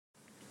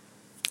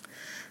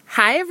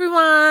Hi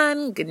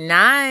everyone, good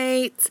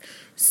night.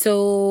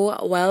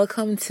 So,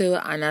 welcome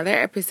to another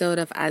episode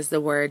of As the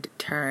Word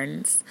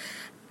Turns.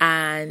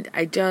 And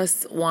I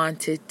just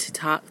wanted to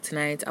talk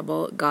tonight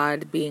about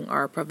God being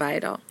our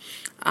provider.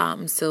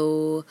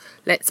 So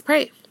let's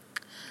pray.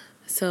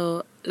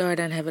 So,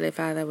 Lord and Heavenly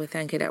Father, we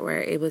thank you that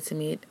we're able to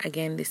meet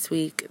again this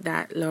week.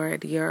 That,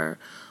 Lord, your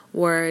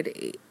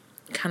word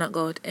cannot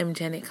go out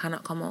empty and it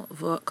cannot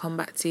come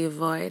back to you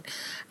void.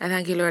 I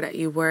thank you, Lord, that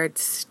your word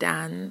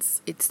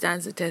stands. It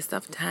stands the test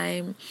of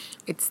time.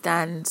 It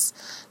stands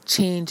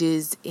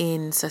changes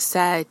in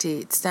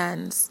society.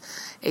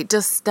 It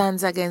just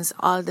stands against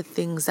all the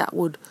things that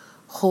would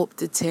hope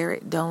to tear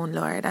it down,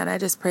 Lord. And I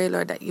just pray,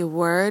 Lord, that your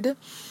word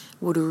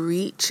would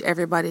reach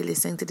everybody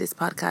listening to this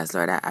podcast,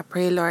 Lord. I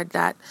pray, Lord,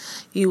 that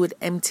you would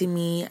empty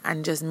me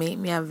and just make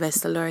me a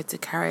vessel, Lord, to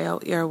carry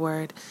out your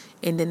word.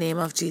 In the name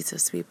of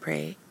Jesus, we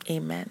pray.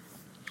 Amen.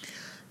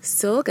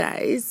 So,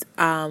 guys,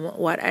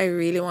 what I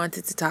really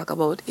wanted to talk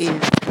about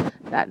is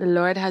that the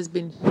Lord has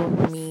been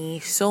showing me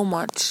so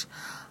much,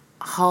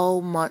 how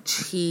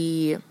much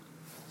He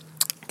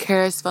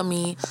cares for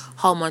me,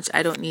 how much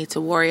I don't need to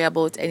worry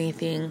about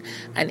anything.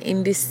 And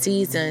in this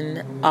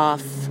season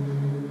of,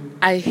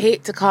 I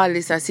hate to call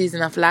this a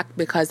season of lack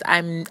because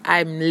I'm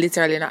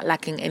literally not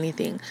lacking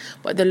anything.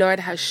 But the Lord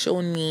has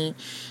shown me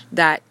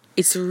that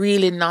it's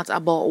really not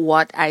about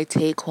what I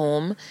take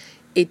home.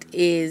 It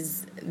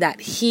is that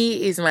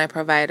He is my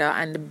provider,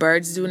 and the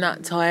birds do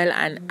not toil,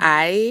 and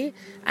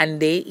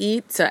they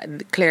eat. So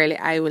clearly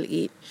I will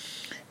eat.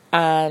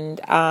 And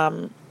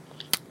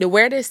the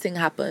weirdest thing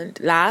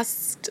happened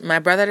my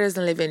brother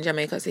doesn't live in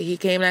Jamaica, so he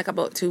came like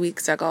about 2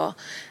 weeks ago.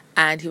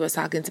 And he was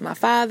talking to my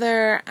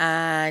father,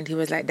 and he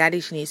was like, Daddy,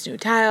 she needs new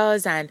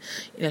tires, and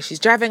she's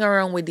driving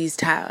around with these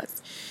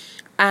tires.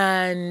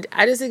 And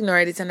I just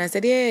ignored it, and I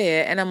said,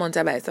 yeah, and I'm going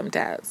to buy some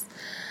tires.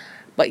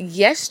 But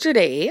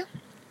yesterday,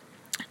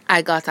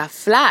 I got a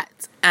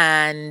flat,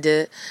 and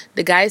the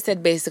guy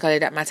said basically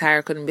that my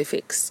tire couldn't be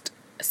fixed.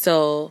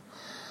 So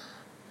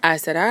I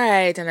said, all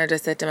right, and I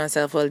just said to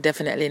myself, well,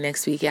 definitely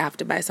next week you have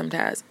to buy some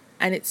tires.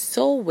 And it's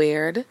so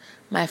weird.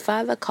 My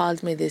father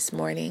called me this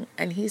morning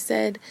and he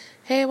said,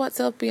 hey, what's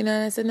up? And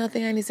I said,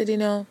 nothing. And he said,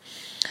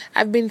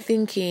 I've been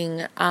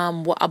thinking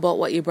about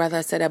what your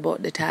brother said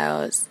about the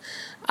tires.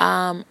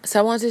 So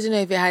I wanted to know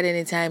if you had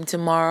any time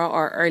tomorrow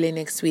or early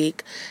next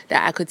week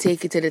that I could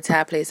take you to the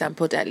tire place and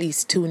put at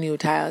least 2 new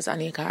tires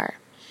on your car.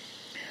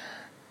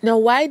 Now,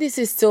 why this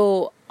is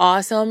so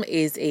awesome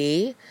is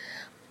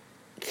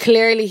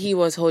clearly he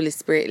was Holy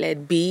Spirit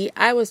led. B,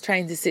 I was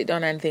trying to sit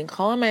down and think,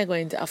 how am I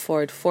going to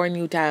afford 4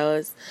 new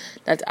tires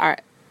that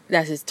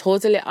is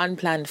totally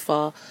unplanned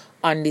for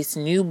on this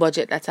new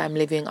budget that I'm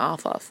living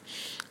off of?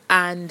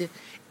 And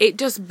it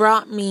just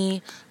brought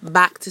me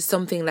back to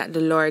something that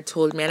the Lord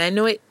told me. And I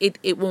know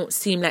it won't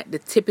seem like the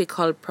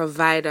typical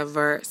provider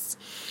verse,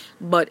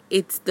 but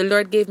the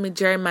Lord gave me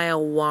Jeremiah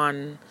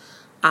 1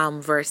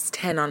 verse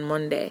 10 on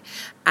Monday.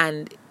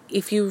 And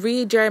if you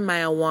read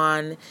Jeremiah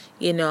 1,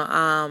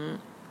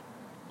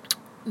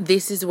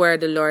 this is where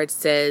the Lord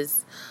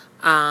says,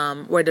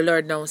 where the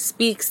Lord now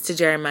speaks to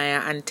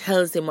Jeremiah and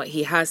tells him what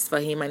he has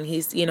for him. And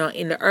he's, in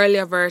the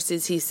earlier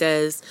verses, he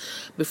says,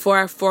 before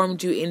I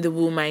formed you in the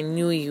womb, I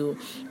knew you.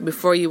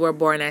 Before you were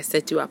born, I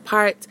set you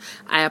apart.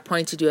 I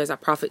appointed you as a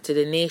prophet to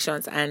the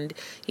nations. And,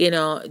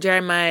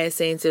 Jeremiah is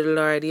saying to the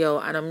Lord,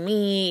 I know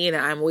me,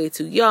 I'm way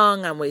too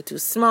young. I'm way too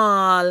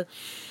small.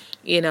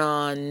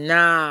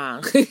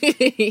 Nah.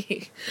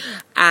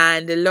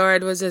 And the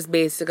Lord was just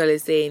basically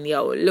saying,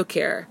 look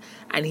here.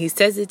 And he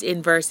says it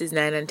in verses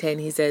 9 and 10.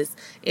 He says,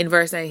 in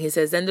verse 9, he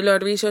says, then the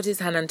Lord reached out his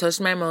hand and touched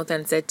my mouth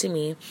and said to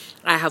me,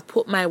 I have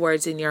put my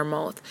words in your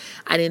mouth.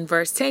 And in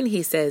verse 10,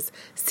 he says,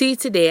 see,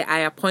 today I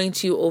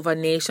appoint you over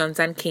nations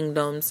and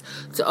kingdoms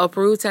to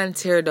uproot and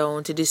tear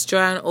down, to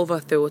destroy and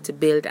overthrow, to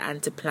build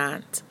and to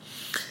plant.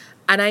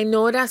 And I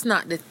know that's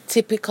not the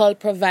typical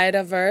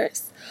provider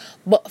verse,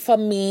 but for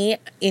me,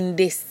 in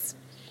this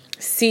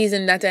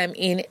season that I'm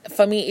in,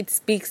 for me, it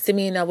speaks to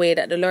me in a way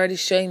that the Lord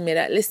is showing me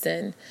that,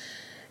 listen,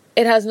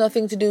 it has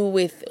nothing to do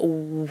with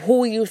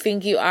who you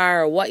think you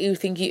are or what you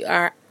think you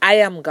are. I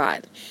am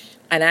God.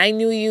 And I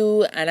knew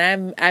you,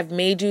 and I've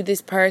made you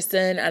this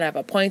person, and I've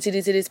appointed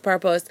you to this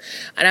purpose,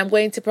 and I'm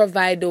going to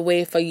provide the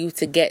way for you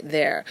to get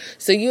there.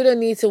 So you don't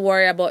need to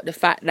worry about the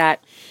fact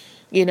that,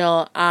 you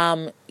don't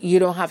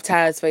have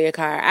tires for your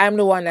car. I'm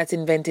the one that's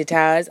invented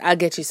tires. I'll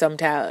get you some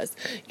tires.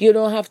 You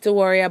don't have to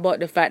worry about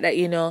the fact that,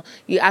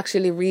 you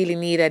actually really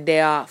need a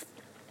day off.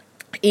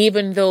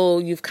 Even though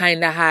you've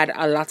kind of had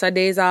a lot of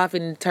days off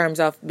in terms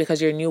of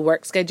because your new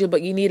work schedule,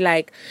 but you need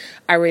like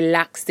a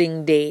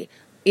relaxing day.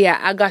 Yeah,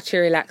 I got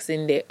your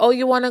relaxing day. Oh,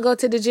 you want to go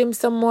to the gym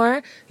some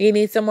more? You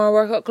need some more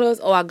workout clothes?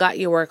 Oh, I got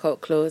your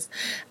workout clothes.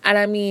 And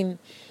I mean,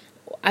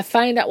 I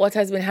find that what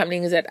has been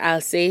happening is that I'll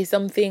say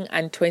something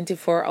and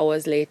 24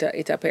 hours later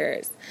it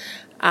appears.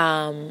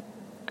 I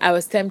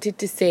was tempted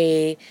to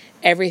say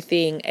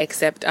everything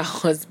except a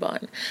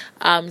husband.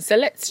 So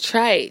let's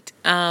try it.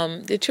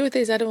 The truth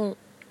is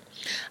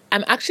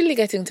I'm actually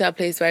getting to a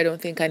place where I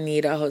don't think I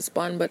need a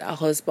husband, but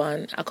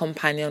a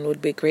companion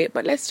would be great.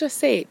 But let's just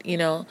say it,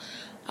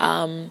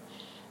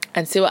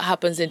 and see what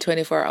happens in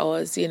 24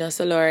 hours,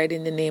 So, Lord,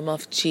 in the name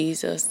of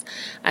Jesus,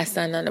 I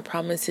stand on the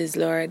promises,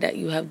 Lord, that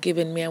you have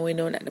given me, and we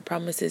know that the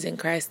promises in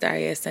Christ are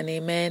yes and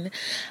amen.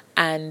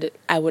 And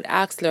I would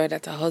ask, Lord,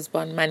 that a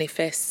husband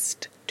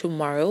manifest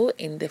tomorrow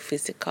in the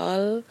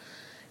physical.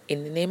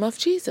 In the name of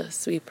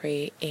Jesus, we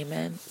pray,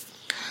 amen.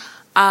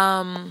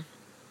 And,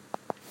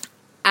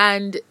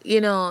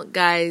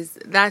 guys,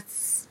 that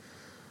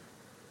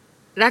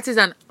is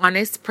an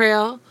honest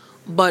prayer,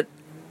 but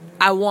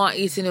I want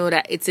you to know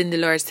that it's in the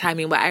Lord's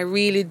timing. But I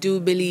really do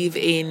believe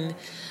in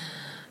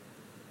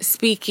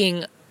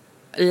speaking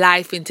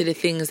life into the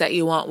things that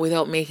you want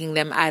without making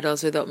them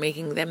idols, without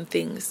making them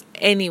things.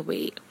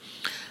 Anyway,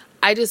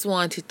 I just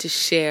wanted to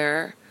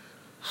share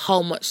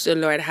how much the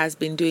Lord has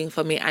been doing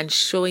for me and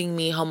showing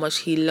me how much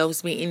He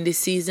loves me in this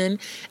season,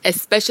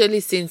 especially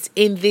since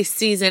in this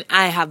season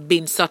I have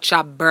been such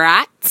a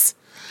brat.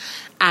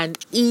 And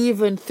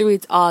even through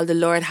it all, the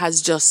Lord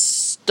has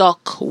just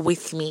stuck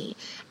with me.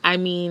 I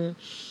mean,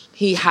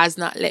 He has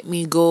not let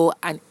me go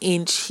an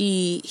inch.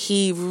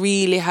 He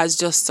really has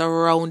just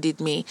surrounded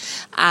me.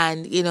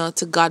 And,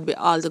 to God be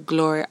all the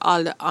glory,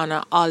 all the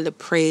honor, all the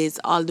praise,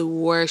 all the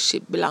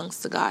worship belongs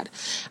to God.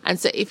 And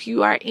so if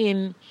you are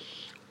in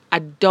a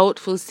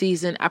doubtful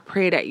season, I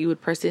pray that you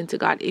would press into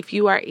God. If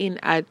you are in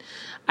I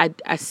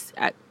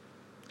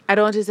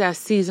don't want to say a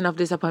season of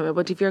disappointment,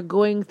 but if you're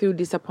going through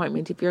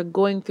disappointment, if you're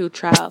going through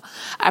trial,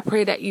 I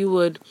pray that you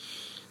would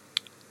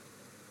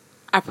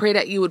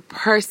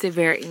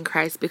persevere in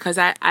Christ, because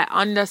I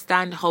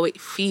understand how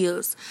it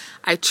feels.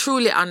 I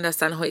truly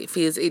understand how it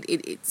feels.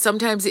 It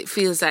sometimes it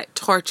feels like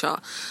torture.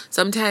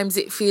 Sometimes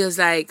it feels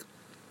like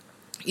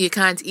you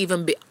can't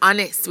even be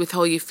honest with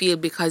how you feel,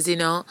 because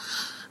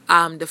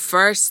the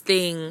first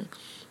thing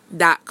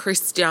that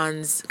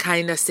Christians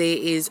kind of say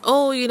is,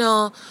 do you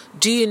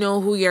know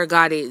who your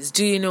God is?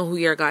 Do you know who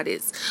your God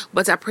is?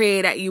 But I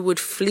pray that you would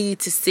flee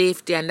to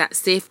safety, and that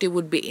safety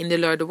would be in the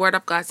Lord. The Word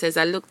of God says,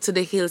 I look to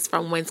the hills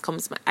from whence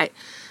comes my...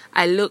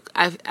 I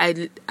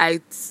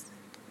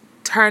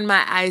turn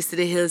my eyes to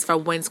the hills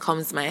from whence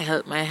comes my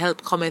help. My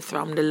help cometh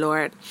from the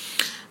Lord.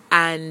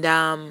 And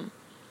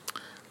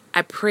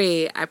I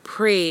pray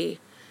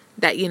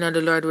that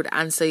the Lord would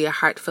answer your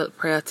heartfelt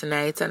prayer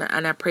tonight,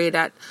 and I pray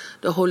that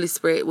the Holy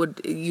Spirit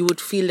you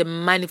would feel the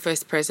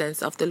manifest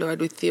presence of the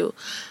Lord with you,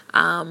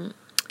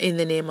 in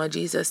the name of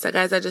Jesus. So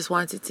guys, I just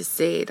wanted to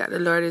say that the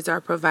Lord is our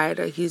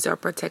provider, He's our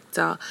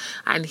protector,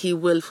 and He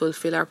will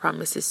fulfill our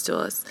promises to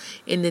us.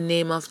 In the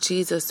name of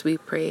Jesus we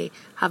pray.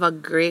 Have a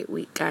great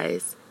week,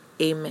 guys.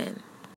 Amen.